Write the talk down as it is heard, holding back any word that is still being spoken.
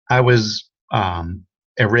I was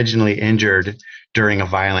originally injured during a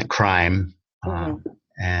violent crime, Mhm.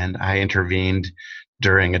 and I intervened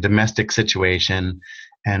during a domestic situation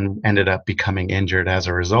and ended up becoming injured as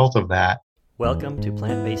a result of that. Welcome to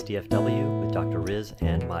Plant-Based DFW with Dr. Riz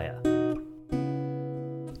and Maya.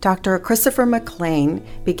 Dr. Christopher McLaine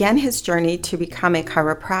began his journey to become a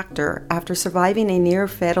chiropractor after surviving a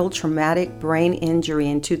near-fatal traumatic brain injury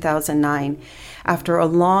in 2009. After a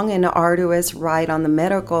long and arduous ride on the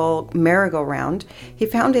medical merry-go-round, he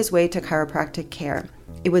found his way to chiropractic care.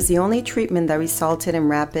 It was the only treatment that resulted in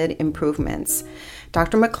rapid improvements.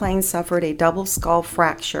 Dr. McLaine suffered a double skull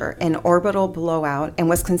fracture, an orbital blowout, and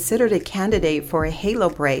was considered a candidate for a halo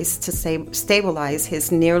brace to stabilize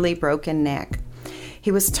his nearly broken neck.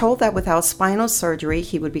 He was told that without spinal surgery,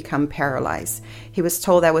 he would become paralyzed. He was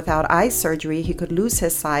told that without eye surgery, he could lose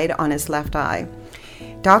his sight on his left eye.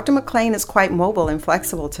 Dr. McLaine is quite mobile and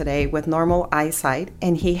flexible today with normal eyesight,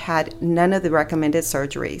 and he had none of the recommended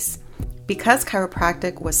surgeries. Because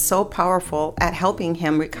chiropractic was so powerful at helping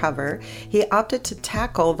him recover, he opted to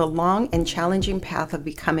tackle the long and challenging path of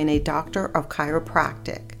becoming a doctor of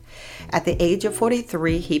chiropractic. At the age of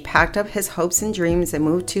 43, he packed up his hopes and dreams and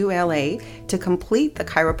moved to LA to complete the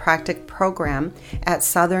chiropractic program at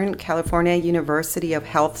Southern California University of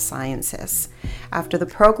Health Sciences. After the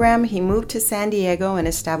program, he moved to San Diego and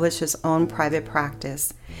established his own private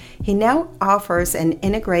practice. He now offers an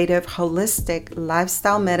integrative, holistic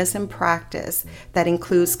lifestyle medicine practice that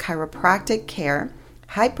includes chiropractic care,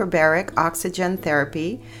 hyperbaric oxygen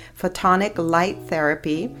therapy, photonic light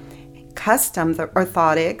therapy, custom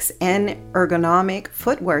orthotics, and ergonomic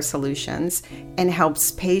footwear solutions, and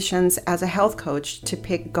helps patients as a health coach to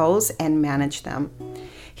pick goals and manage them.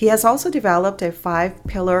 He has also developed a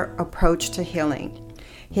 5-pillar approach to healing.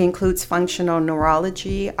 He includes functional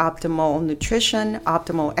neurology, optimal nutrition,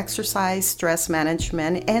 optimal exercise, stress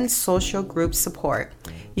management, and social group support.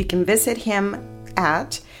 You can visit him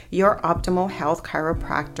at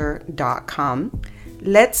youroptimalhealthchiropractor.com.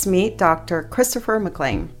 Let's meet Dr. Christopher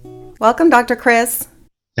McLaine. Welcome, Dr. Chris.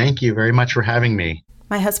 Thank you very much for having me.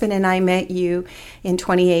 My husband and I met you in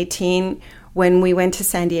 2018 when we went to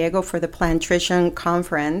San Diego for the Plantrition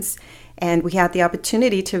Conference, and we had the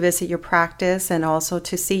opportunity to visit your practice and also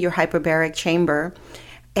to see your hyperbaric chamber.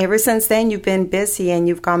 Ever since then, you've been busy and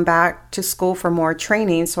you've gone back to school for more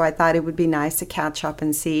training, so I thought it would be nice to catch up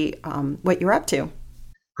and see what you're up to.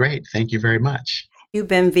 Great. Thank you very much. You've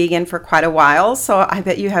been vegan for quite a while, so I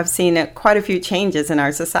bet you have seen quite a few changes in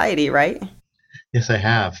our society, right? Yes, I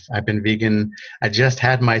have. I've been vegan. I just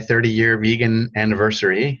had my 30-year vegan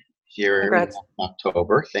anniversary here in Congrats.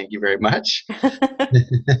 October. Thank you very much.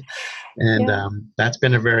 And Yeah. that's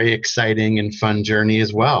been a very exciting and fun journey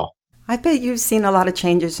as well. I bet you've seen a lot of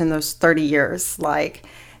changes in those 30 years, like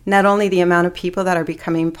not only the amount of people that are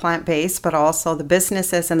becoming plant-based, but also the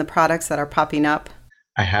businesses and the products that are popping up.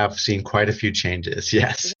 I have seen quite a few changes,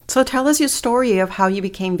 yes. So tell us your story of how you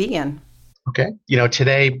became vegan. Okay.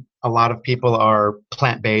 Today a lot of people are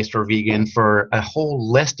plant-based or vegan for a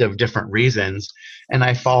whole list of different reasons, and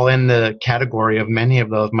I fall in the category of many of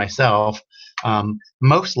those myself.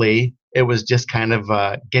 Mostly, it was just kind of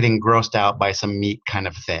getting grossed out by some meat kind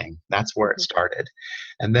of thing. That's where it started.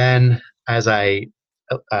 And then as I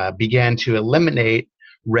began to eliminate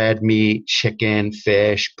red meat, chicken,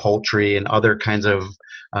 fish, poultry, and other kinds of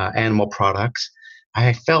animal products,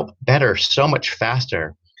 I felt better so much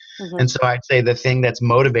faster. Mhm. And so I'd say the thing that's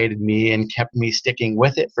motivated me and kept me sticking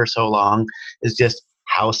with it for so long is just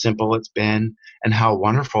how simple it's been and how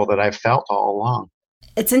wonderful that I've felt all along.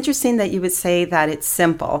 It's interesting that you would say that it's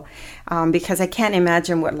simple, because I can't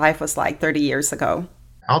imagine what life was like 30 years ago.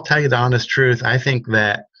 I'll tell you the honest truth. I think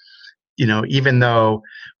that, even though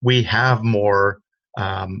we have more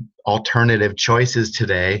alternative choices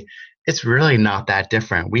today, it's really not that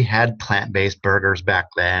different. We had plant-based burgers back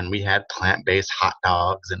then. We had plant-based hot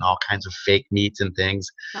dogs and all kinds of fake meats and things.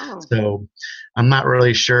 Oh. So I'm not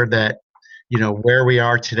really sure that, where we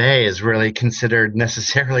are today is really considered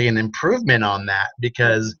necessarily an improvement on that,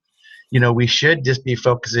 because, we should just be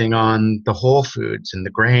focusing on the whole foods and the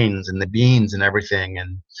grains and the beans and everything,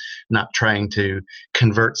 and not trying to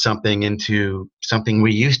convert something into something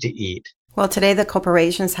we used to eat. Well, today the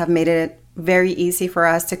corporations have made it very easy for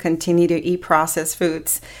us to continue to eat processed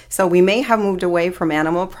foods. So we may have moved away from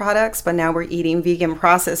animal products, but now we're eating vegan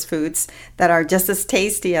processed foods that are just as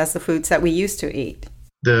tasty as the foods that we used to eat.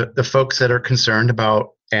 The folks that are concerned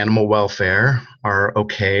about animal welfare are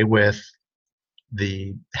okay with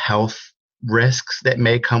the health risks that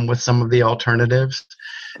may come with some of the alternatives.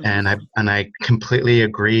 And I completely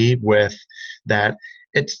agree with that.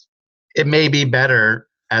 It may be better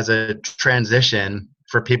as a transition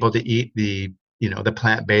for people to eat the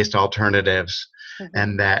plant-based alternatives. Mm-hmm.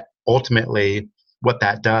 And that ultimately what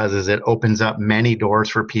that does is it opens up many doors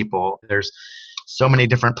for people. There's so many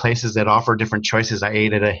different places that offer different choices. I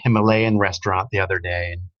ate at a Himalayan restaurant the other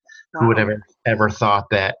day, and who would have ever thought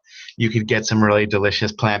that you could get some really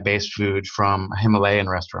delicious plant-based food from a Himalayan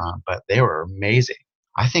restaurant, but they were amazing.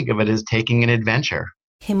 I think of it as taking an adventure.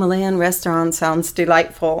 Himalayan restaurant sounds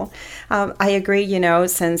delightful. I agree,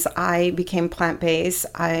 since I became plant-based,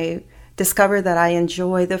 I discovered that I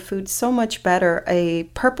enjoy the food so much better. A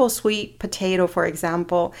purple sweet potato, for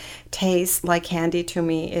example, tastes like candy to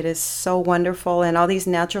me. It is so wonderful, and all these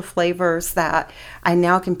natural flavors that I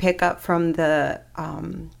now can pick up from the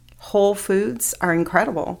whole foods are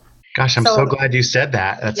incredible. Gosh, I'm so glad you said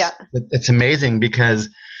that. It's amazing, because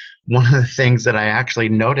one of the things that I actually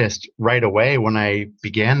noticed right away when I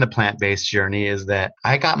began the plant-based journey is that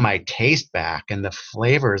I got my taste back, and the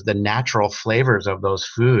flavors, the natural flavors of those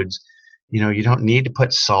foods. You don't need to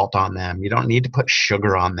put salt on them. You don't need to put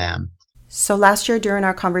sugar on them. So last year during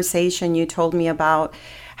our conversation, you told me about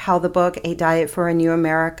how the book A Diet for a New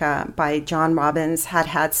America by John Robbins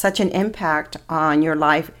had such an impact on your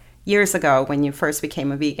life years ago when you first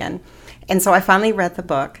became a vegan. And so I finally read the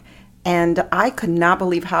book, and I could not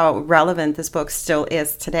believe how relevant this book still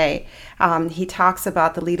is today. He talks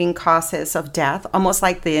about the leading causes of death, almost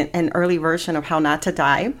like an early version of How Not to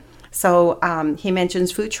Die. So he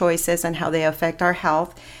mentions food choices and how they affect our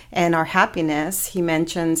health and our happiness. He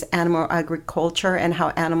mentions animal agriculture and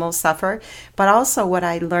how animals suffer. But also what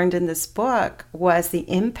I learned in this book was the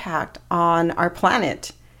impact on our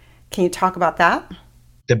planet. Can you talk about that?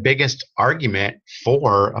 The biggest argument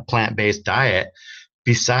for a plant-based diet,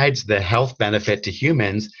 besides the health benefit to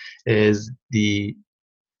humans, is the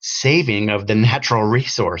saving of the natural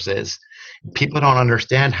resources. People don't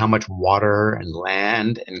understand how much water and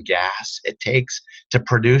land and gas it takes to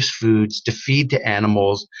produce foods to feed to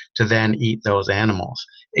animals to then eat those animals.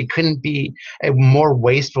 It couldn't be a more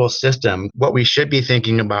wasteful system. What we should be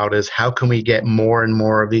thinking about is how can we get more and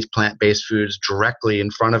more of these plant-based foods directly in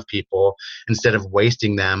front of people instead of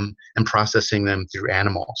wasting them and processing them through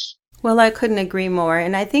animals. Well, I couldn't agree more.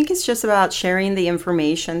 And I think it's just about sharing the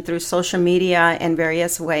information through social media in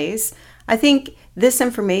various ways. I think this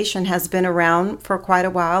information has been around for quite a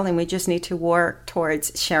while, and we just need to work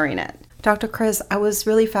towards sharing it. Dr. Chris, I was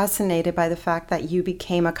really fascinated by the fact that you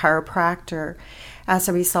became a chiropractor as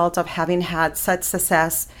a result of having had such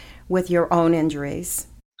success with your own injuries.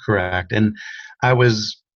 Correct. And I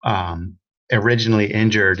was originally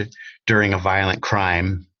injured during a violent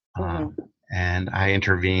crime. And I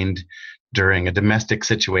intervened during a domestic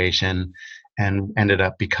situation and ended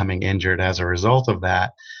up becoming injured as a result of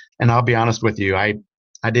that. And I'll be honest with you, I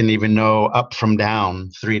didn't even know up from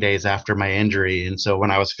down 3 days after my injury. And so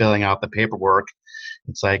when I was filling out the paperwork,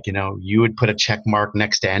 it's like, you would put a check mark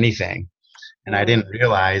next to anything. And I didn't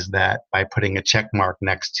realize that by putting a check mark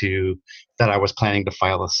next to that I was planning to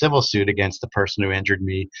file a civil suit against the person who injured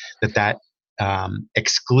me, that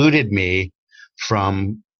excluded me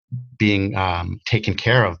from being taken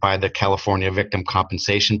care of by the California Victim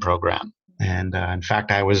Compensation Program. And in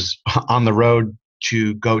fact, I was on the road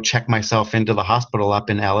to go check myself into the hospital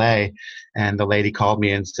up in LA, and the lady called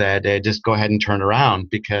me and said, just go ahead and turn around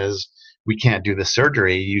because we can't do the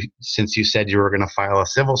surgery since you said you were going to file a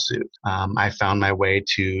civil suit. I found my way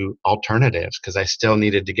to alternatives because I still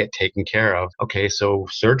needed to get taken care of. Okay, so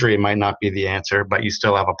surgery might not be the answer, but you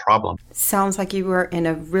still have a problem. Sounds like you were in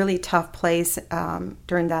a really tough place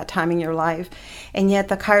during that time in your life, and yet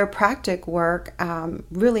the chiropractic work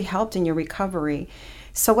really helped in your recovery.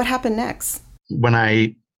 So what happened next? When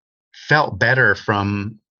I felt better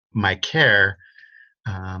from my care,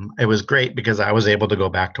 it was great because I was able to go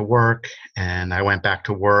back to work, and I went back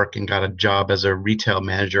to work and got a job as a retail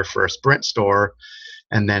manager for a Sprint store,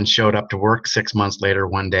 and then showed up to work 6 months later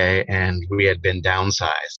one day and we had been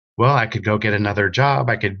downsized. Well, I could go get another job.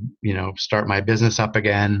 I could, start my business up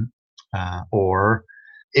again. Or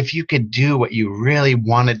if you could do what you really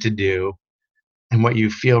wanted to do and what you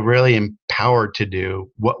feel really empowered to do,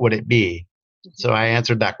 what would it be? So I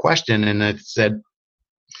answered that question, and it said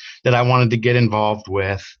that I wanted to get involved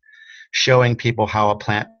with showing people how a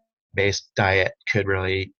plant-based diet could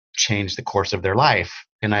really change the course of their life.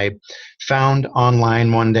 And I found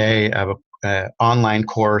online one day an online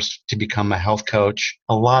course to become a health coach.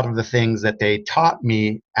 A lot of the things that they taught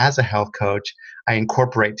me as a health coach, I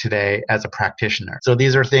incorporate today as a practitioner. So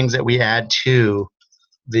these are things that we add to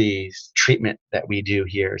the treatment that we do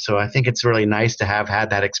here. So I think it's really nice to have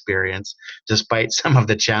had that experience despite some of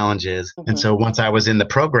the challenges. And so once I was in the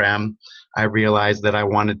program, I realized that I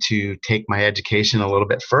wanted to take my education a little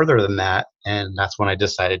bit further than that. And that's when I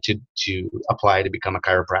decided to apply to become a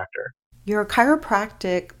chiropractor. Your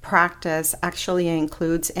chiropractic practice actually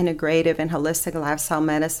includes integrative and holistic lifestyle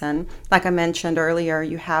medicine. Like I mentioned earlier,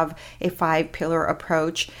 you have a 5-pillar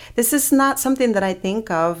approach. This is not something that I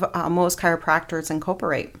think of most chiropractors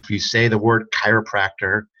incorporate. If you say the word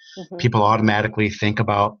chiropractor, people automatically think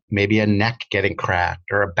about maybe a neck getting cracked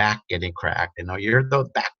or a back getting cracked. You're the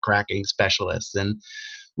back cracking specialists. And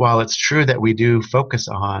while it's true that we do focus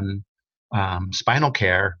on spinal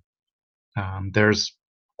care, there's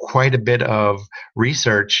quite a bit of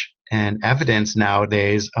research and evidence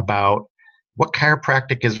nowadays about what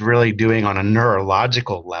chiropractic is really doing on a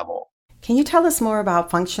neurological level. Can you tell us more about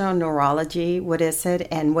functional neurology? What is it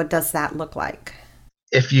and what does that look like?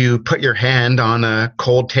 If you put your hand on a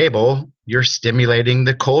cold table, you're stimulating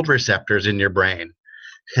the cold receptors in your brain.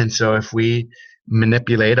 And so if we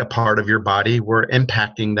manipulate a part of your body, we're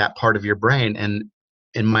impacting that part of your brain. And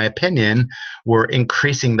in my opinion, we're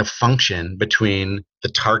increasing the function between the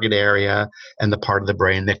target area and the part of the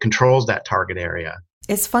brain that controls that target area.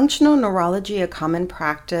 Is functional neurology a common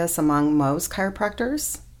practice among most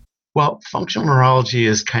chiropractors? Well, functional neurology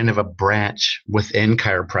is kind of a branch within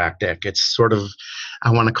chiropractic. It's sort of,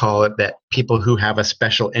 I want to call it that people who have a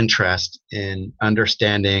special interest in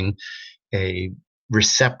understanding a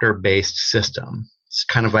receptor-based system. It's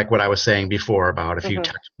kind of like what I was saying before about if you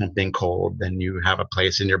touch something cold, then you have a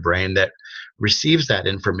place in your brain that receives that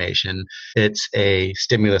information. It's a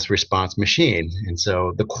stimulus response machine. And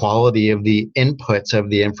so the quality of the inputs of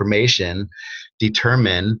the information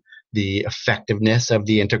determine the effectiveness of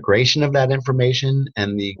the integration of that information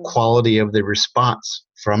and the quality of the response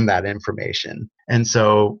from that information. And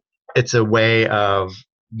so it's a way of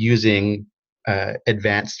using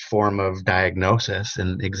advanced form of diagnosis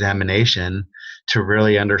and examination to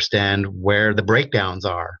really understand where the breakdowns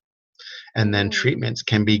are. And then treatments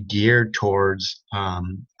can be geared towards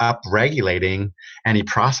up-regulating any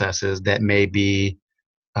processes that may be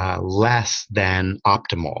less than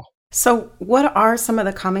optimal. So what are some of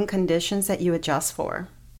the common conditions that you adjust for?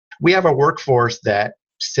 We have a workforce that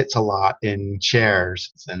sits a lot in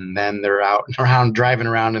chairs, and then they're out around driving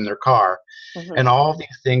around in their car. And all these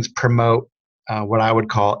things promote what I would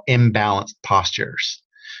call imbalanced postures.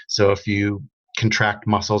 So if you contract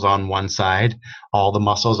muscles on one side, all the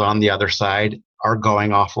muscles on the other side are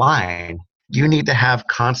going offline. You need to have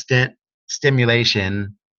constant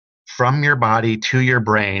stimulation from your body to your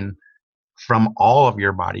brain from all of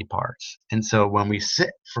your body parts. And so when we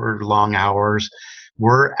sit for long hours,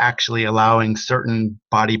 we're actually allowing certain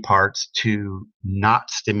body parts to not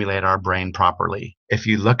stimulate our brain properly. If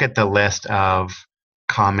you look at the list of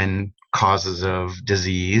common causes of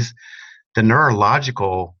disease, the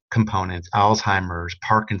neurological components, Alzheimer's,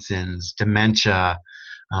 Parkinson's, dementia,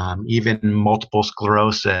 even multiple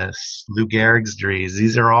sclerosis, Lou Gehrig's disease,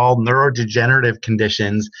 these are all neurodegenerative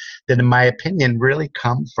conditions that, in my opinion, really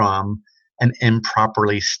come from an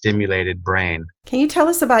improperly stimulated brain. Can you tell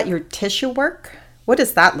us about your tissue work? What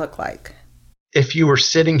does that look like? If you were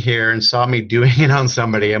sitting here and saw me doing it on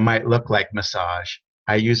somebody, it might look like massage.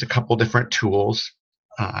 I use a couple different tools.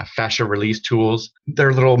 Fascia release tools.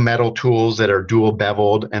 They're little metal tools that are dual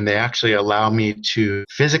beveled, and they actually allow me to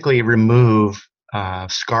physically remove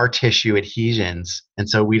scar tissue adhesions. And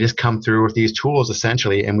so we just come through with these tools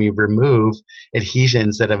essentially, and we remove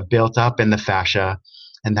adhesions that have built up in the fascia,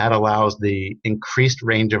 and that allows the increased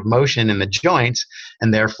range of motion in the joints,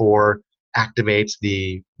 and therefore activates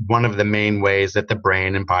one of the main ways that the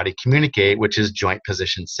brain and body communicate, which is joint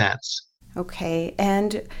position sense. Okay.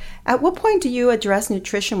 And at what point do you address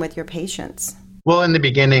nutrition with your patients? Well, in the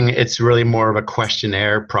beginning, it's really more of a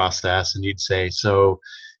questionnaire process. And you'd say, so,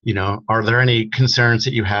 are there any concerns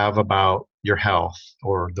that you have about your health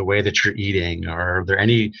or the way that you're eating? Or are there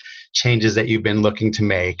any changes that you've been looking to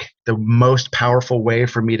make? The most powerful way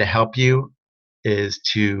for me to help you is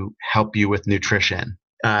to help you with nutrition.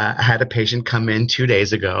 I had a patient come in 2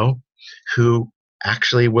 days ago who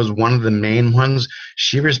actually was one of the main ones.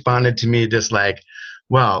 She responded to me just like,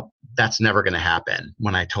 well, that's never going to happen,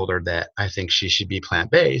 when I told her that I think she should be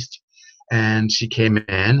plant-based. And she came in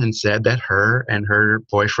and said that her and her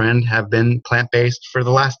boyfriend have been plant-based for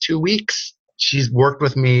the last 2 weeks. She's worked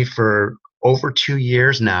with me for over 2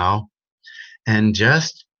 years now, and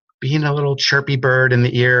just being a little chirpy bird in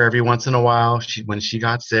the ear every once in a while when she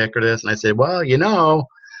got sick or this. And I said, well,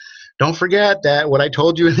 don't forget that what I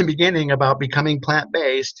told you in the beginning about becoming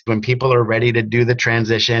plant-based. When people are ready to do the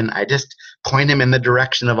transition, I just point them in the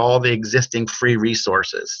direction of all the existing free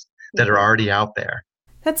resources that are already out there.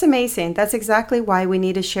 That's amazing. That's exactly why we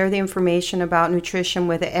need to share the information about nutrition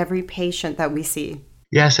with every patient that we see.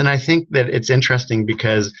 Yes, and I think that it's interesting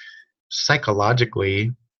because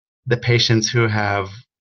psychologically, the patients who have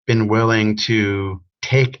been willing to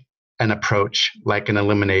take an approach like an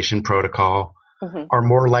elimination protocol Hmm. are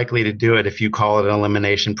more likely to do it if you call it an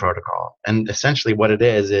elimination protocol. And essentially, what it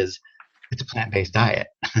is it's a plant-based diet.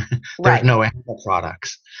 There's Right. no animal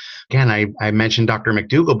products. Again, I mentioned Dr.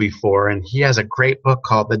 McDougall before, and he has a great book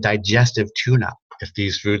called The Digestive Tune-Up. If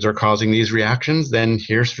these foods are causing these reactions, then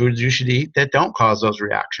here's foods you should eat that don't cause those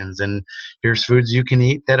reactions. And here's foods you can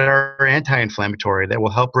eat that are anti-inflammatory that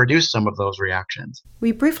will help reduce some of those reactions.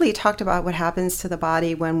 We briefly talked about what happens to the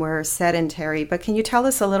body when we're sedentary, but can you tell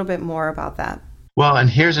us a little bit more about that? Well, and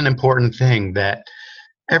here's an important thing that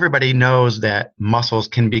everybody knows that muscles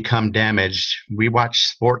can become damaged. We watch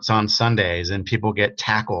sports on Sundays and people get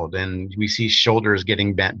tackled and we see shoulders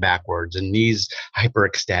getting bent backwards and knees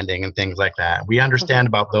hyperextending and things like that. We understand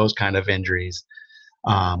about those kind of injuries.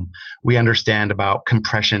 We understand about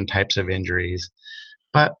compression types of injuries,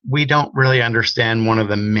 but we don't really understand one of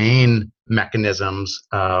the main mechanisms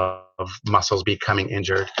of muscles becoming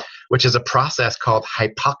injured, which is a process called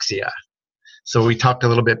hypoxia. So we talked a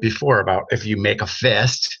little bit before about if you make a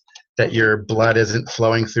fist, that your blood isn't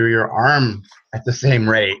flowing through your arm at the same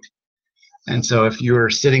rate. And so if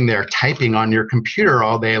you're sitting there typing on your computer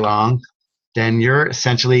all day long, then you're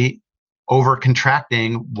essentially over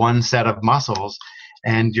contracting one set of muscles,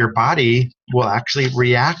 and your body will actually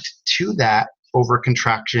react to that over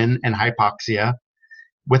contraction and hypoxia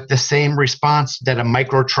with the same response that a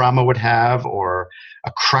micro trauma would have, or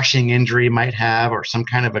a crushing injury might have, or some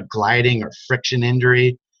kind of a gliding or friction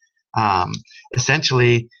injury.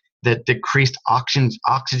 Essentially, the decreased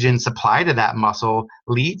oxygen supply to that muscle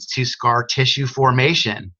leads to scar tissue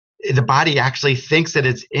formation. The body actually thinks that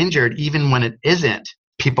it's injured even when it isn't.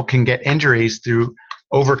 People can get injuries through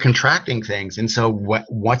over contracting things. And so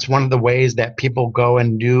what's one of the ways that people go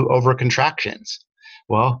and do over contractions?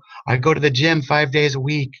 Well, I go to the gym 5 days a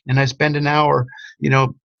week and I spend an hour,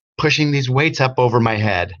 pushing these weights up over my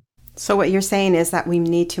head. So what you're saying is that we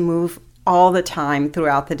need to move all the time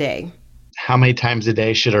throughout the day. How many times a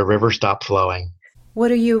day should a river stop flowing? What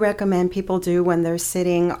do you recommend people do when they're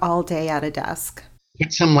sitting all day at a desk?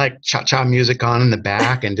 Put some like cha-cha music on in the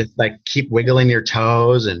back and just like keep wiggling your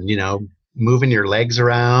toes and, moving your legs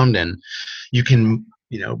around, and you can,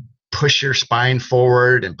 push your spine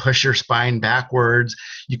forward and push your spine backwards.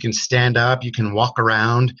 You can stand up, you can walk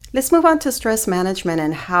around. Let's move on to stress management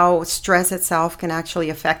and how stress itself can actually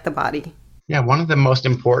affect the body. Yeah, one of the most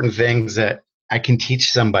important things that I can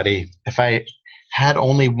teach somebody, if I had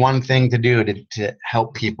only one thing to do to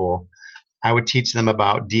help people, I would teach them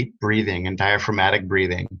about deep breathing and diaphragmatic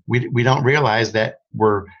breathing. We don't realize that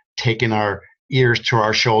we're taking our ears to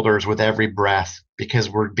our shoulders with every breath because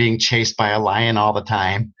we're being chased by a lion all the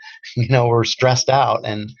time. We're stressed out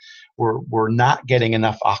and we're not getting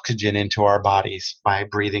enough oxygen into our bodies by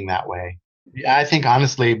breathing that way. I think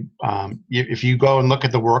honestly, if you go and look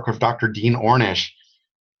at the work of Dr. Dean Ornish,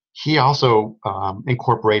 he also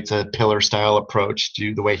incorporates a pillar style approach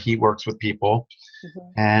to the way he works with people.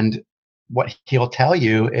 Mm-hmm. And what he'll tell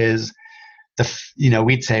you is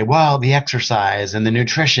we'd say, well, the exercise and the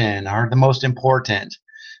nutrition are the most important.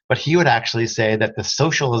 But he would actually say that the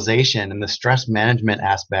socialization and the stress management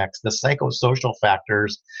aspects, the psychosocial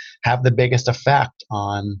factors, have the biggest effect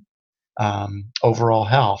on overall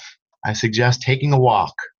health. I suggest taking a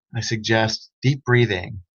walk. I suggest deep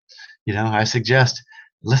breathing. I suggest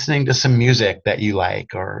listening to some music that you like,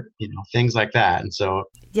 or things like that. And so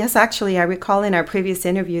yes, actually, I recall in our previous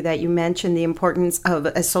interview that you mentioned the importance of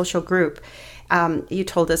a social group. You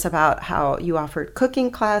told us about how you offered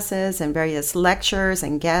cooking classes and various lectures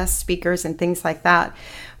and guest speakers and things like that.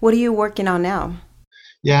 What are you working on now?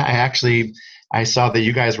 Yeah, I saw that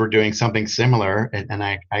you guys were doing something similar, and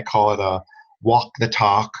I call it a walk the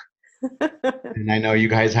talk. And I know you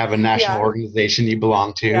guys have a national organization you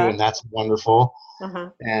belong to, and that's wonderful.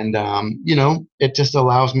 Uh-huh. And, it just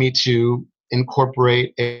allows me to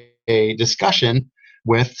incorporate a discussion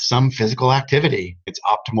with some physical activity. It's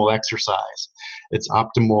optimal exercise. It's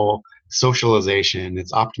optimal socialization.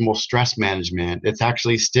 It's optimal stress management. It's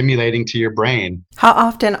actually stimulating to your brain. How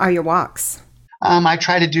often are your walks? I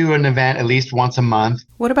try to do an event at least once a month.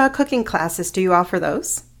 What about cooking classes? Do you offer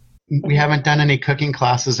those? We haven't done any cooking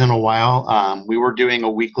classes in a while. We were doing a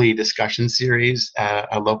weekly discussion series at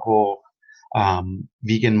a local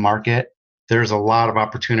vegan market. There's a lot of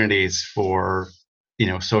opportunities for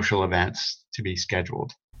social events to be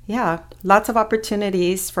scheduled. Yeah, lots of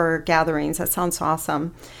opportunities for gatherings. That sounds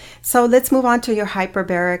awesome. So let's move on to your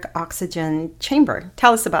hyperbaric oxygen chamber.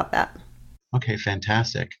 Tell us about that. Okay,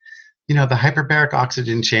 fantastic. The hyperbaric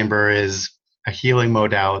oxygen chamber is a healing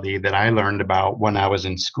modality that I learned about when I was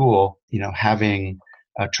in school. Having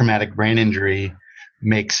a traumatic brain injury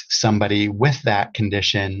makes somebody with that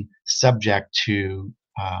condition subject to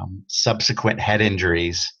subsequent head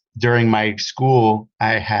injuries. During my school,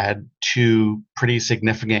 I had two pretty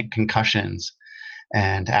significant concussions.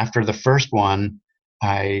 And after the first one,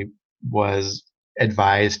 I was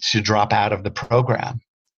advised to drop out of the program.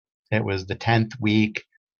 It was the 10th week.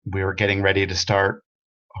 We were getting ready to start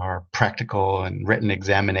our practical and written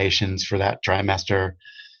examinations for that trimester.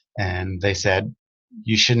 And they said,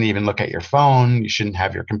 you shouldn't even look at your phone. You shouldn't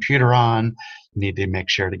have your computer on. You need to make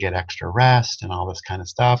sure to get extra rest and all this kind of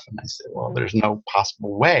stuff. And I said, well, there's no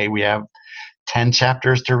possible way. We have 10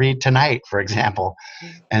 chapters to read tonight, for example.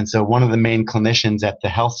 And so one of the main clinicians at the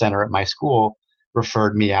health center at my school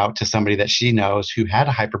referred me out to somebody that she knows who had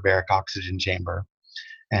a hyperbaric oxygen chamber.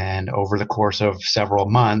 And over the course of several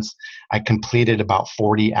months, I completed about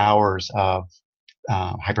 40 hours of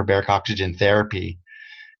hyperbaric oxygen therapy.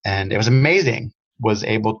 And it was amazing. Was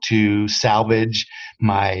able to salvage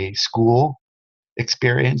my school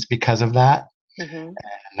experience because of that. Mm-hmm.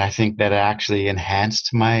 And I think that it actually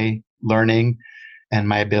enhanced my learning and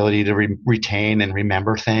my ability to retain and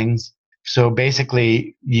remember things. So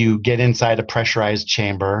basically, you get inside a pressurized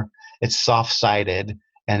chamber. It's soft-sided,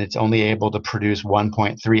 and it's only able to produce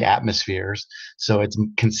 1.3 atmospheres. So it's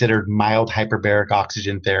considered mild hyperbaric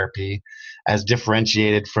oxygen therapy, as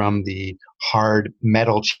differentiated from the hard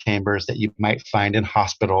metal chambers that you might find in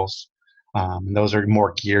hospitals. Those are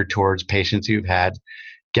more geared towards patients who've had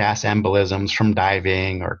gas embolisms from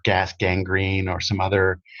diving or gas gangrene or some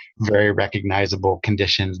other very recognizable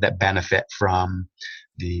conditions that benefit from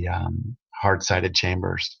the hard-sided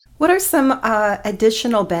chambers. What are some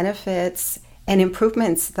additional benefits and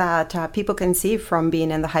improvements that people can see from being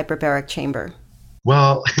in the hyperbaric chamber?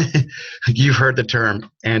 Well, you've heard the term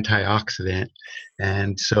antioxidant,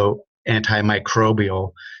 and so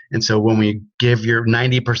antimicrobial. And so when we give your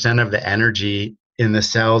 90% of the energy in the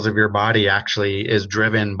cells of your body actually is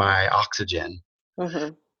driven by oxygen. Mm-hmm.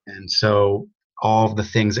 And so all of the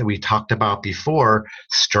things that we talked about before,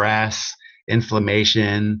 stress,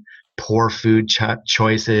 inflammation, poor food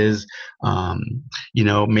choices,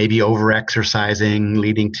 maybe overexercising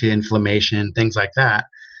leading to inflammation, things like that.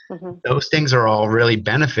 Mm-hmm. Those things are all really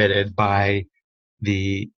benefited by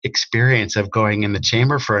the experience of going in the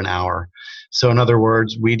chamber for an hour. So in other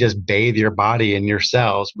words, we just bathe your body and your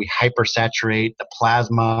cells. We hypersaturate the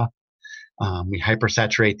plasma. We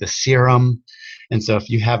hypersaturate the serum. And so if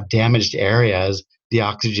you have damaged areas, the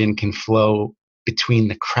oxygen can flow between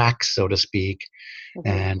the cracks, so to speak, mm-hmm.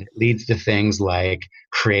 and it leads to things like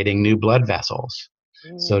creating new blood vessels.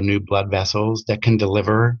 Mm-hmm. So new blood vessels that can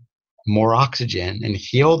deliver more oxygen and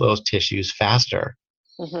heal those tissues faster.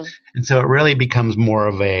 Mm-hmm. And so it really becomes more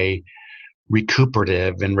of a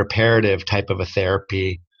recuperative and reparative type of a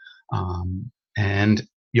therapy. And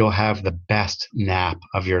you'll have the best nap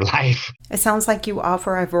of your life. It sounds like you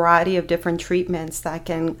offer a variety of different treatments that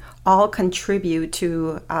can all contribute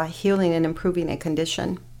to healing and improving a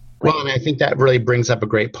condition. Well, and I think that really brings up a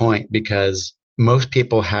great point, because most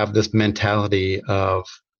people have this mentality of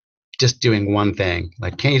just doing one thing.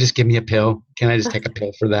 Like, can't you just give me a pill? Can I just take a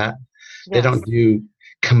pill for that? Yes. They don't do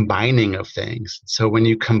combining of things. So when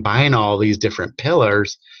you combine all these different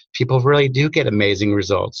pillars, people really do get amazing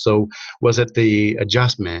results. So was it the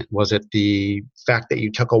adjustment? Was it the fact that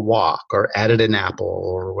you took a walk or added an apple?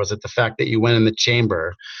 Or was it the fact that you went in the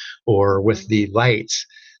chamber? Or with the lights?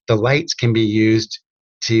 The lights can be used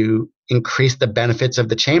to increase the benefits of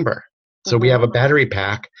the chamber. So we have a battery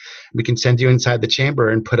pack. We can send you inside the chamber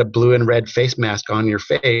and put a blue and red face mask on your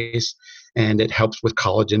face, and it helps with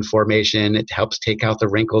collagen formation. It helps take out the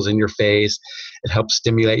wrinkles in your face. It helps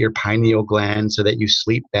stimulate your pineal gland so that you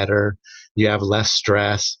sleep better. You have less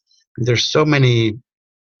stress. There's so many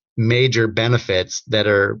major benefits that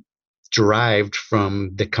are derived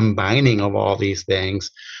from the combining of all these things.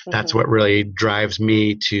 Mm-hmm. That's what really drives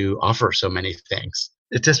me to offer so many things.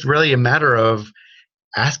 It's just really a matter of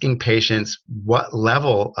asking patients what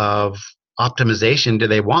level of optimization do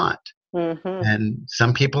they want. Mm-hmm. And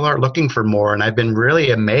some people are looking for more. And I've been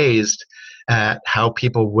really amazed at how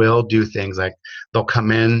people will do things like they'll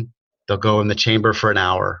come in, they'll go in the chamber for an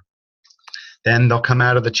hour. Then they'll come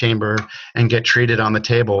out of the chamber and get treated on the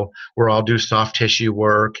table, where I'll do soft tissue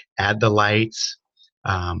work, add the lights,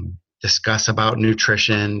 discuss about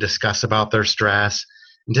nutrition, discuss about their stress.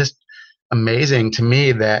 And just amazing to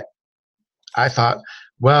me that I thought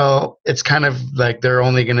Well, it's kind of like they're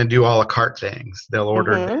only going to do a la carte things. They'll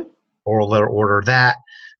order this Mm-hmm. or they'll order that,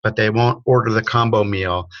 but they won't order the combo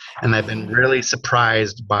meal. And I've been really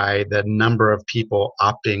surprised by the number of people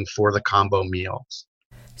opting for the combo meals.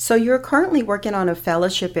 So you're currently working on a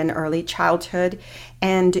fellowship in early childhood,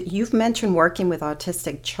 and you've mentioned working with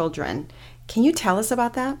autistic children. Can you tell us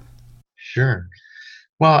about that? Sure.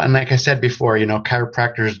 Well, and like I said before,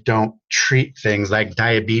 chiropractors don't treat things like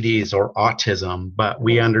diabetes or autism, but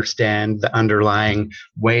we understand the underlying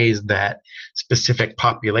ways that specific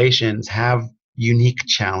populations have unique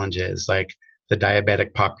challenges, like the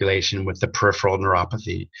diabetic population with the peripheral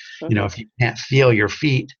neuropathy. Mm-hmm. If you can't feel your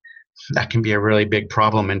feet, that can be a really big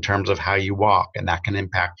problem in terms of how you walk, and that can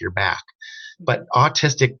impact your back. But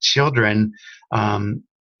autistic children,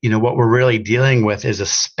 what we're really dealing with is a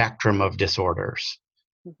spectrum of disorders.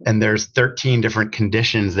 And there's 13 different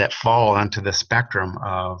conditions that fall onto the spectrum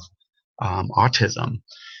of autism.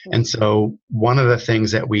 And so one of the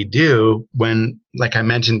things that we do when, like I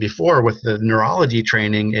mentioned before, with the neurology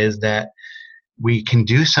training is that we can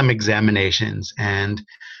do some examinations. And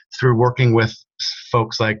through working with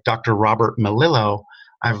folks like Dr. Robert Melillo,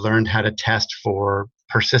 I've learned how to test for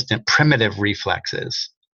persistent primitive reflexes.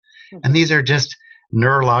 And these are just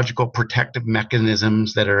neurological protective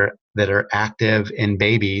mechanisms that are active in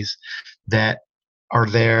babies that are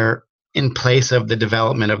there in place of the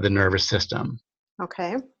development of the nervous system.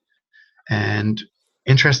 Okay. And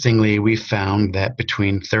interestingly, we found that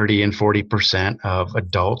between 30 and 40% of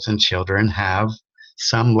adults and children have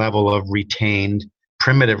some level of retained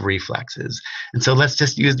primitive reflexes. And so let's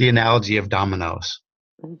just use the analogy of dominoes.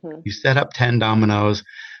 You set up 10 dominoes,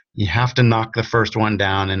 you have to knock the first one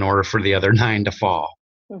down in order for the other 9 to fall.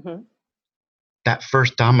 That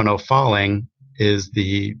first domino falling is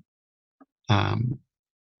the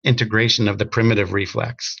integration of the primitive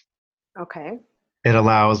reflex. Okay. It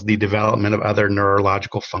allows the development of other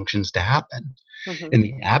neurological functions to happen. In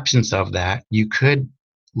the absence of that, you could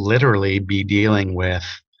literally be dealing with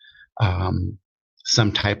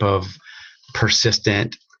some type of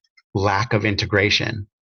persistent lack of integration.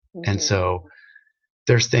 And so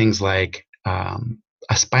there's things like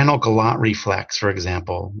a spinal galant reflex, for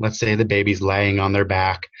example. Let's say the baby's laying on their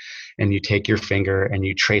back and you take your finger and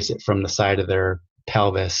you trace it from the side of their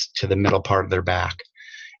pelvis to the middle part of their back.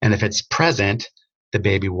 And if it's present, the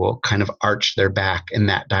baby will kind of arch their back in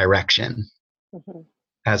that direction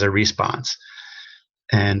as a response.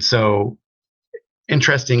 And so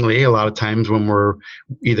interestingly, a lot of times when we're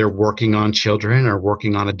either working on children or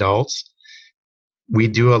working on adults, we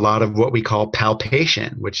do a lot of what we call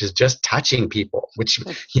palpation, which is just touching people, which,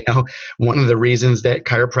 one of the reasons that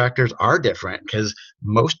chiropractors are different, because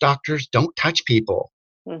most doctors don't touch people.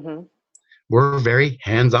 We're very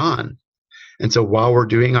hands-on. And so while we're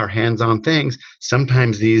doing our hands-on things,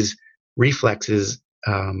 sometimes these reflexes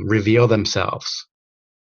reveal themselves.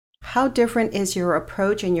 How different is your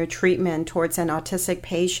approach and your treatment towards an autistic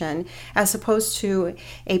patient as opposed to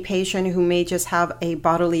a patient who may just have a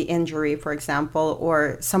bodily injury, for example,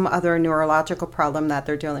 or some other neurological problem that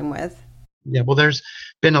they're dealing with? Yeah, well, there's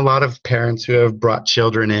been a lot of parents who have brought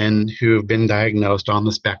children in who have been diagnosed on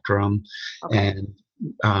the spectrum, and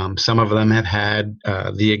some of them have had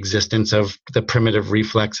the existence of the primitive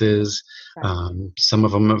reflexes. Some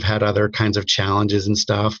of them have had other kinds of challenges and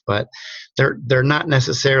stuff, but they're not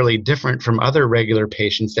necessarily different from other regular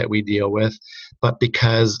patients that we deal with. But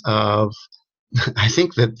because of, I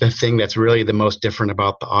think that the thing that's really the most different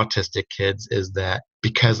about the autistic kids is that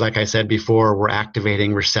because, like I said before, we're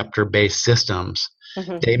activating receptor-based systems,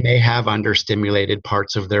 they may have understimulated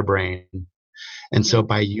parts of their brain. And so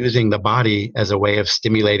by using the body as a way of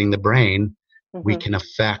stimulating the brain, we can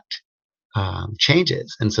affect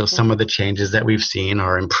changes. And so some of the changes that we've seen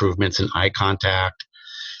are improvements in eye contact,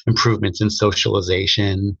 improvements in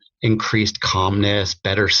socialization, increased calmness,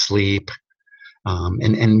 better sleep.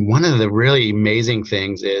 And one of the really amazing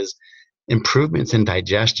things is improvements in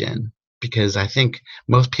digestion, because I think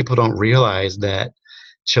most people don't realize that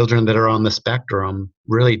children that are on the spectrum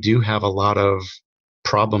really do have a lot of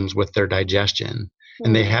problems with their digestion,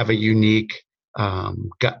 and they have a unique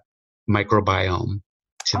gut microbiome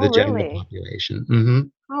to the general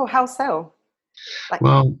population. Oh, how so?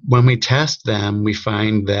 Well, when we test them, we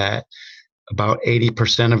find that about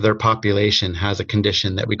 80% of their population has a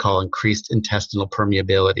condition that we call increased intestinal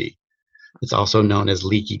permeability. It's also known as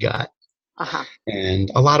leaky gut. And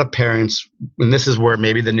a lot of parents, and this is where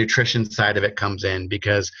maybe the nutrition side of it comes in,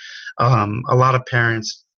 because a lot of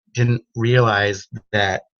parents didn't realize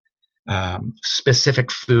that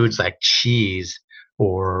specific foods like cheese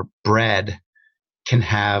or bread can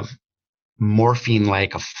have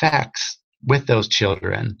morphine-like effects with those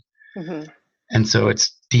children. Mm-hmm. And so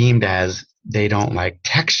it's deemed as they don't like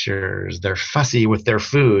textures, they're fussy with their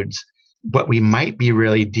foods. What we might be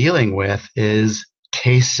really dealing with is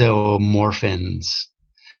casomorphins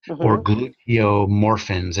or Mm-hmm.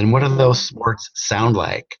 gluteomorphins. And what do Mm-hmm. those words sound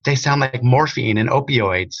like? They sound like morphine and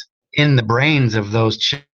opioids in the brains of those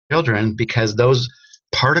children, because those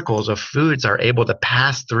particles of foods are able to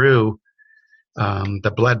pass through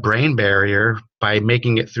the blood-brain barrier by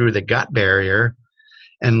making it through the gut barrier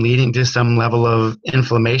and leading to some level of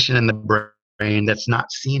inflammation in the brain that's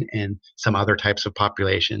not seen in some other types of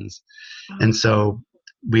populations. And so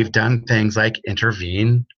we've done things like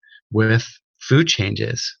intervene with food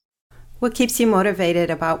changes. What keeps you motivated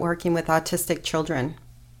about working with autistic children?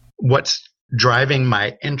 What's driving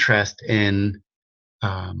my interest in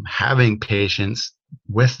having patients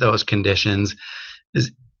with those conditions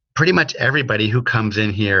is pretty much everybody who comes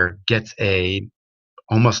in here gets a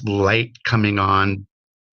almost light coming on,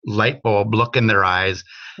 light bulb look in their eyes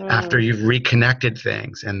after you've reconnected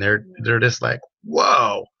things, and they're just like,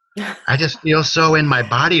 whoa, I just feel so in my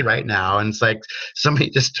body right now. And it's like somebody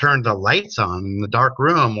just turned the lights on in the dark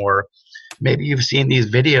room. Or maybe you've seen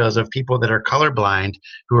these videos of people that are colorblind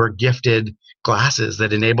who are gifted glasses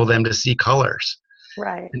that enable them to see colors.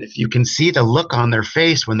 Right. And if you can see the look on their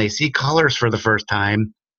face when they see colors for the first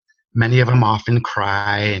time, many of them often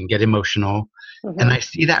cry and get emotional. Mm-hmm. And I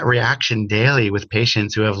see that reaction daily with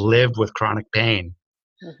patients who have lived with chronic pain.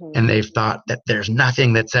 Mm-hmm. And they've thought that there's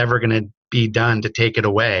nothing that's ever going to be done to take it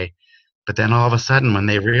away. But then all of a sudden, when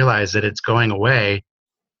they realize that it's going away,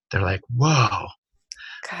 they're like, whoa.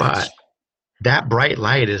 Gosh. But that bright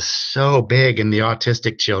light is so big in the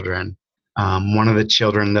autistic children. One of the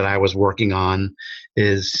children that I was working on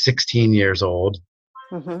is 16 years old.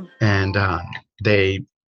 Mm-hmm. And they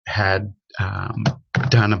had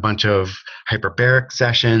done a bunch of hyperbaric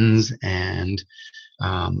sessions and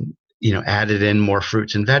added in more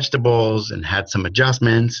fruits and vegetables and had some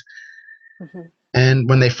adjustments. Mm-hmm. And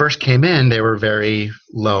when they first came in, they were very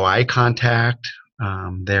low eye contact.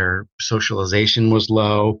 Their socialization was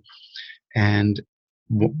low. And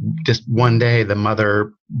just one day, the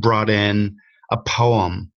mother brought in a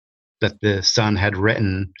poem that the son had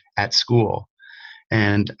written at school.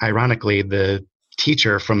 And ironically, the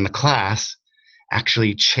teacher from the class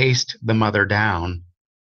actually chased the mother down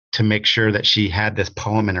to make sure that she had this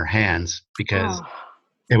poem in her hands, because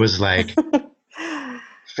it was like,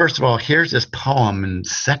 first of all, here's this poem. And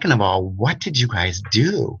second of all, what did you guys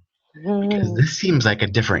do? Because this seems like a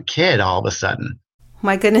different kid all of a sudden.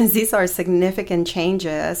 My goodness, these are significant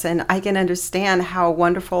changes. And I can understand how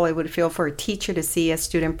wonderful it would feel for a teacher to see a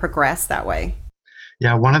student progress that way.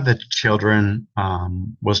 Yeah, one of the children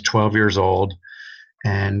was 12 years old,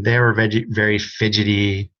 and they were very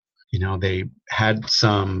fidgety. They had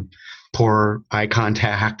some poor eye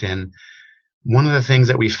contact. And one of the things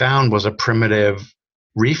that we found was a primitive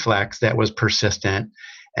reflex that was persistent.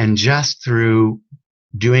 And just through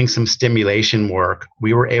doing some stimulation work,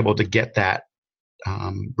 we were able to get that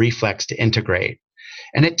reflex to integrate.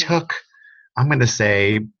 And it took, I'm going to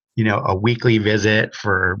say, a weekly visit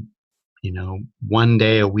for, one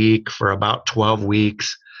day a week for about 12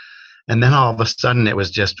 weeks. And then all of a sudden it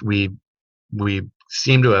was just, we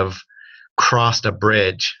seemed to have crossed a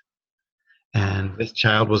bridge. And this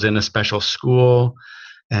child was in a special school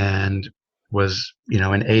and was, in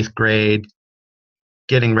 8th grade,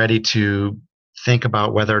 getting ready to think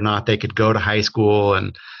about whether or not they could go to high school.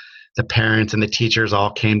 And the parents and the teachers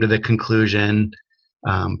all came to the conclusion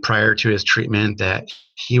prior to his treatment that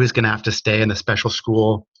he was going to have to stay in the special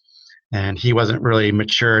school, and he wasn't really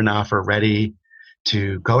mature enough or ready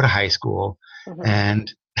to go to high school. Mm-hmm.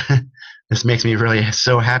 And this makes me really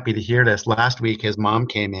so happy to hear this. Last week, his mom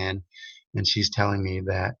came in, and she's telling me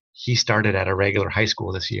that he started at a regular high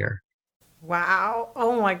school this year. Wow.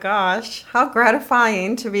 Oh my gosh. How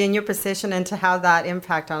gratifying to be in your position and to have that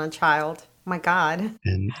impact on a child. My God.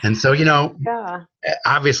 And so,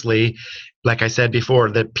 obviously, like I said before,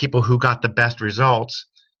 the people who got the best results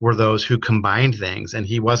were those who combined things. And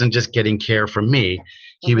he wasn't just getting care from me.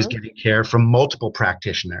 He was getting care from multiple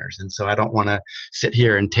practitioners. And so I don't want to sit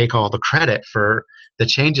here and take all the credit for the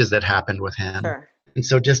changes that happened with him. Sure. And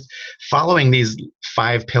so just following these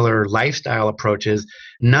 5-pillar lifestyle approaches,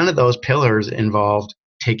 none of those pillars involved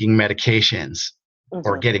taking medications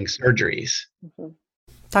or getting surgeries.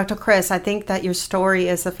 Dr. Chris, I think that your story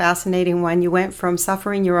is a fascinating one. You went from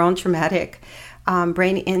suffering your own traumatic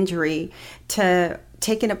brain injury to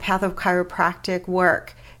taking a path of chiropractic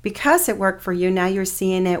work. Because it worked for you, now you're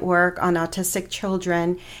seeing it work on autistic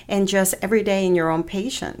children and just every day in your own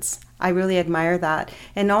patients. I really admire that.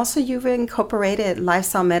 And also you've incorporated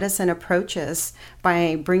lifestyle medicine approaches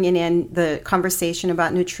by bringing in the conversation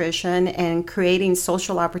about nutrition and creating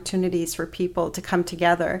social opportunities for people to come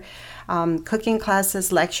together. Cooking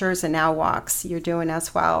classes, lectures, and now walks you're doing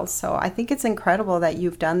as well. So I think it's incredible that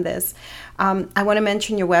you've done this. I want to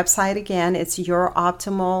mention your website again. It's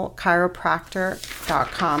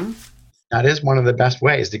youroptimalchiropractor.com. That is one of the best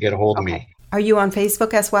ways to get a hold of me. Are you on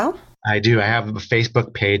Facebook as well? I do. I have a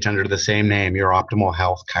Facebook page under the same name, Your Optimal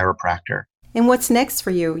Health Chiropractor. And what's next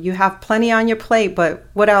for you? You have plenty on your plate, but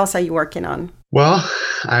what else are you working on? Well,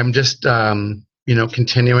 I'm just,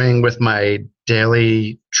 continuing with my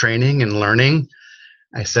daily training and learning.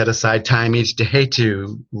 I set aside time each day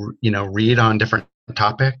to, read on different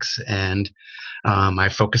topics, and I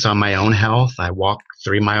focus on my own health. I walk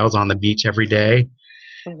 3 miles on the beach every day.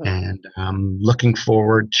 And I'm looking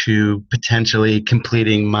forward to potentially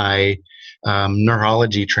completing my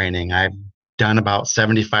neurology training. I've done about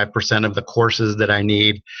 75% of the courses that I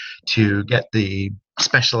need to get the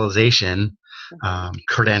specialization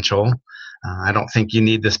credential. I don't think you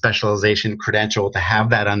need the specialization credential to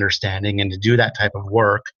have that understanding and to do that type of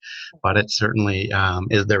work, but it certainly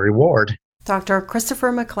is the reward. Dr.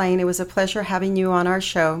 Christopher McLaine, it was a pleasure having you on our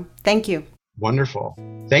show. Thank you. Wonderful.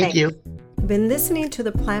 Thank you. Been listening to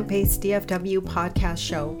the Plant-Based DFW podcast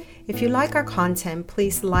show. If you like our content,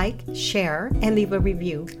 please like, share, and leave a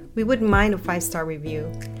review. We wouldn't mind a 5-star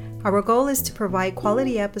review. Our goal is to provide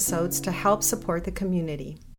quality episodes to help support the community.